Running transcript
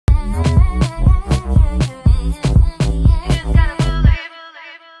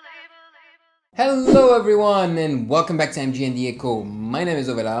Hello everyone and welcome back to MG Echo. My name is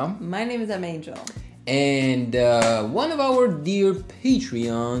Overa. My name is Angel. And one of our dear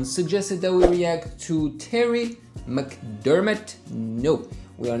Patreons suggested that we react to Terry McDermott. No,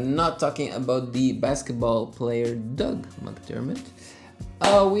 we are not talking about the basketball player Doug McDermott.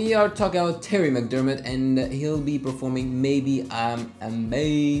 We are talking about Terry McDermott, and he'll be performing Maybe I'm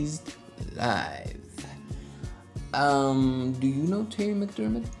Amazed live. Do you know Terry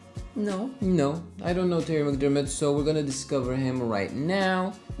McDermott? No, I don't know Terry McDermott, so we're gonna discover him right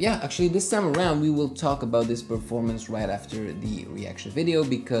now. Yeah, actually this time around we will talk about this performance right after the reaction video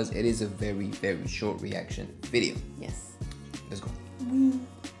because it is a very, very short reaction video. Yes. Let's go.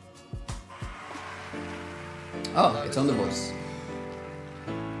 Oh, it's on The Voice.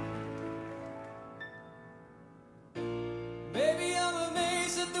 Baby, I'm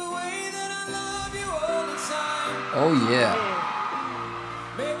amazed at the way that I love you all the time. Oh yeah.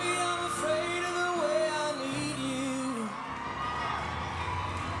 Baby, I'm afraid of the way I need you.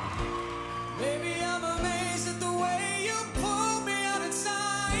 Baby, I'm amazed at the way you pull me out of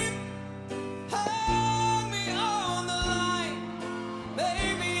time. Hold me on the line.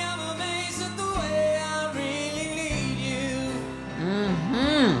 Baby, I'm amazed at the way I really need you.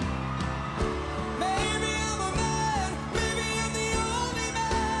 Baby, I'm a man. Baby, I'm the only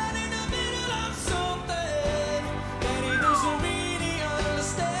man in the middle of something that he doesn't really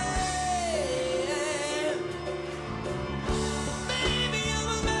understand. Baby, I'm a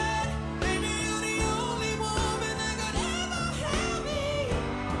man. Baby, you're the only woman that could ever have me,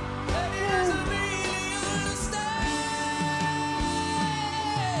 that he doesn't really understand.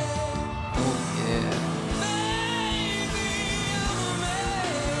 Oh yeah. Baby, I'm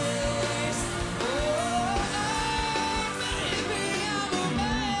amazed. Oh, baby, I'm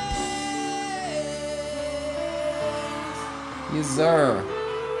amazed. Yes, sir.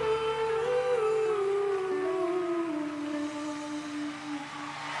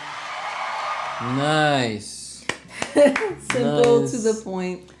 Nice. Simple Nice. to the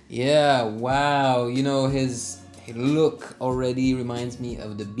point. Yeah, wow. You know, his look already reminds me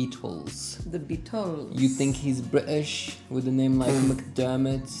of the Beatles. The Beatles. You think he's British with a name like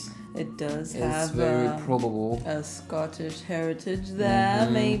McDermott? It does It's have very probable. a Scottish heritage there,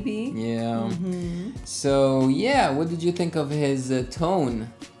 maybe. Yeah. So, yeah, what did you think of his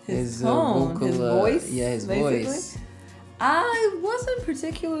tone? His tone, his voice, yeah, his basically? voice. I wasn't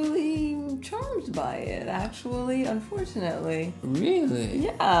particularly charmed by it, actually, unfortunately. Really?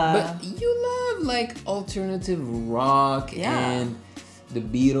 Yeah. But you love like alternative rock Yeah. and the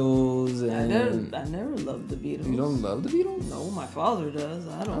Beatles and I never loved the Beatles. you don't love the Beatles? No, my father does.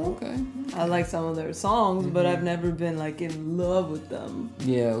 I don't. Oh, okay. I like some of their songs, but I've never been like in love with them.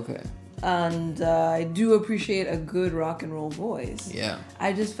 Yeah, okay. And I do appreciate a good rock and roll voice. Yeah.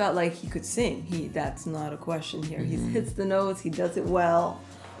 I just felt like he could sing. That's not a question here. He hits the notes, he does it well.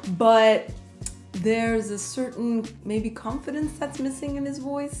 But there's a certain maybe confidence that's missing in his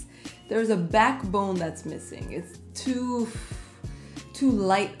voice. There's a backbone that's missing. It's too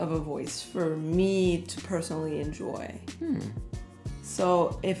light of a voice for me to personally enjoy.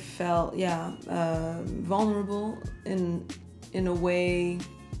 So it felt, vulnerable in a way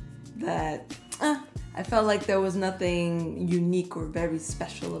that I felt like there was nothing unique or very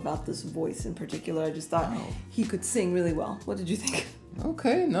special about this voice in particular. I just thought he could sing really well. What did you think?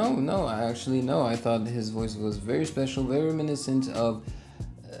 Okay, no, I thought his voice was very special, very reminiscent of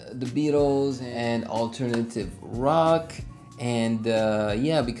the Beatles and alternative rock. And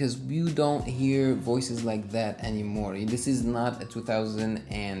because you don't hear voices like that anymore. This is not a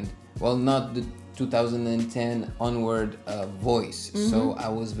 2010 onward voice. So I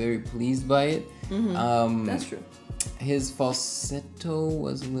was very pleased by it. That's true. His falsetto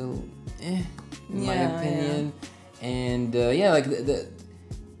was a little in my opinion. And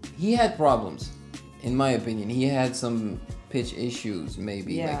he had problems, in my opinion. He had some pitch issues,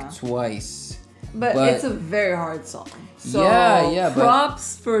 maybe like twice. But it's a very hard song. So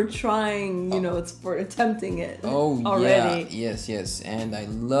props for trying, it's for attempting it already. Yes. And I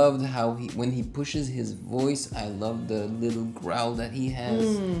loved how when he pushes his voice, I love the little growl that he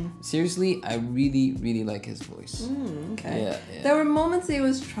has. Seriously, I really, really like his voice. Okay. Yeah. There were moments he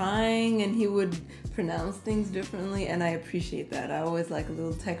was trying and he would pronounce things differently, and I appreciate that. I always like a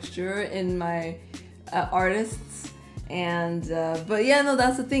little texture in my artists. And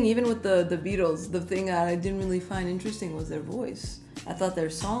that's the thing. Even with the Beatles, the thing I didn't really find interesting was their voice. I thought their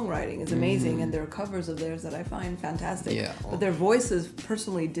songwriting is amazing, and their covers of theirs that I find fantastic. Yeah. But their voices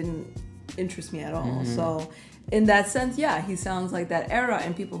personally didn't interest me at all. So in that sense, yeah, he sounds like that era,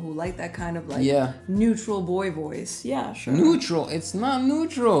 and people who like that kind of like neutral boy voice. Yeah, sure. Neutral? It's not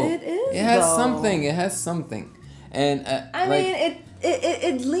neutral. It is. It has something. It has something. And I mean,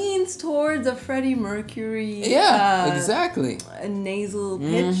 it leans towards a Freddie Mercury. Yeah, exactly. A nasal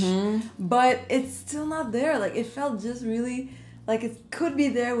pitch, but it's still not there. Like it felt just really like it could be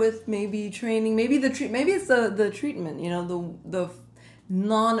there with maybe training, maybe maybe it's the treatment. You know, the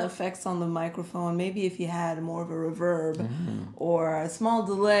non-effects on the microphone. Maybe if he had more of a reverb or a small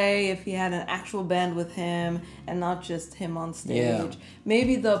delay, if he had an actual band with him and not just him on stage.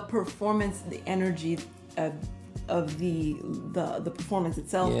 Maybe the performance, the energy of the performance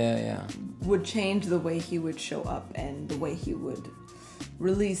itself would change the way he would show up and the way he would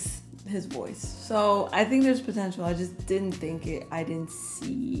release his voice. So I think there's potential. I just didn't think I didn't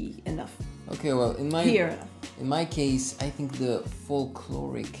see enough. Okay, well, in my case, I think the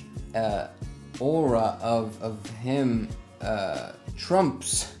folkloric aura of him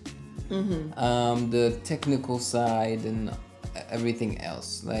trumps the technical side and everything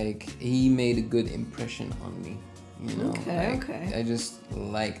else. Like he made a good impression on me. You know, okay. I just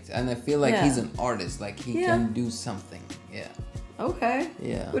liked, and I feel like he's an artist. Like he can do something. Yeah. Okay.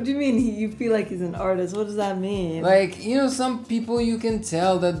 Yeah. What do you mean you feel like he's an artist? What does that mean? Like, you know, some people you can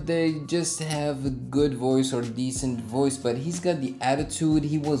tell that they just have a good voice or decent voice, but he's got the attitude.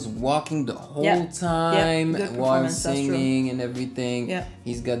 He was walking the whole time while singing and everything. Yeah.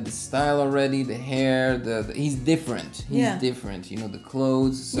 He's got the style already, the hair, he's different. He's different, you know, the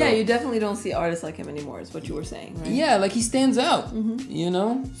clothes. So. Yeah, you definitely don't see artists like him anymore, is what you were saying, right? Yeah, like he stands out, you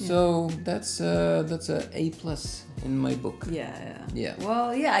know? So that's a A+ in my book. Yeah.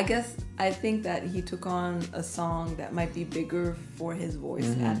 Well, yeah, I think that he took on a song that might be bigger for his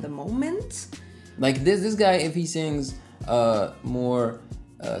voice at the moment. Like this guy, if he sings more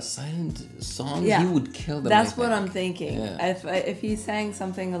silent songs, he would kill them. That's what I'm thinking. Yeah. If he sang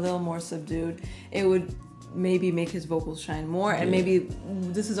something a little more subdued, it would maybe make his vocals shine more. And maybe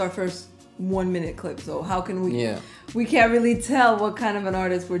this is our first 1 minute clip, so how can we can't really tell what kind of an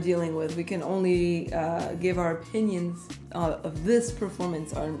artist we're dealing with. We can only give our opinions of this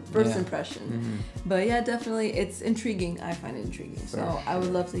performance, our first impression. But yeah, definitely it's intriguing. I find it intriguing, so I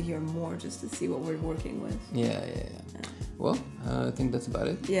would love to hear more just to see what we're working with. Well, I think that's about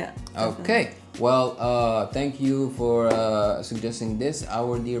it. Definitely. Okay, well, thank you for suggesting this,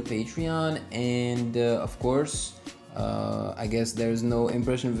 our dear Patreon, and of course I guess there's no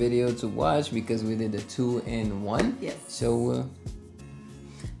impression video to watch because we did a 2-in-1. Yes. So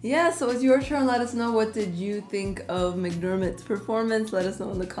so it's your turn. Let us know, what did you think of McDermott's performance? Let us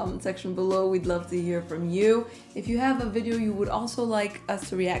know in the comment section below. We'd love to hear from you. If you have a video you would also like us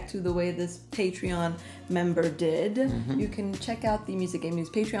to react to the way this Patreon member did, you can check out the Music Game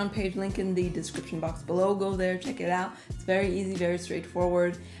News Patreon page, link in the description box below. Go there, check it out. It's very easy, very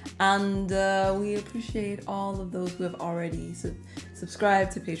straightforward, and we appreciate all of those who have already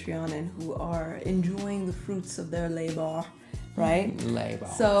subscribed to Patreon and who are enjoying the fruits of their labor. Right?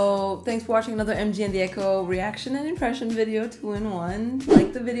 So thanks for watching another MG and the Echo reaction and impression video, 2-in-1.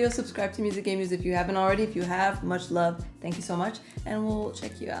 Like the video, subscribe to Music Game News if you haven't already. If you have, much love. Thank you so much, and we'll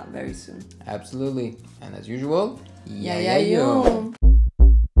check you out very soon. Absolutely. And as usual, yo.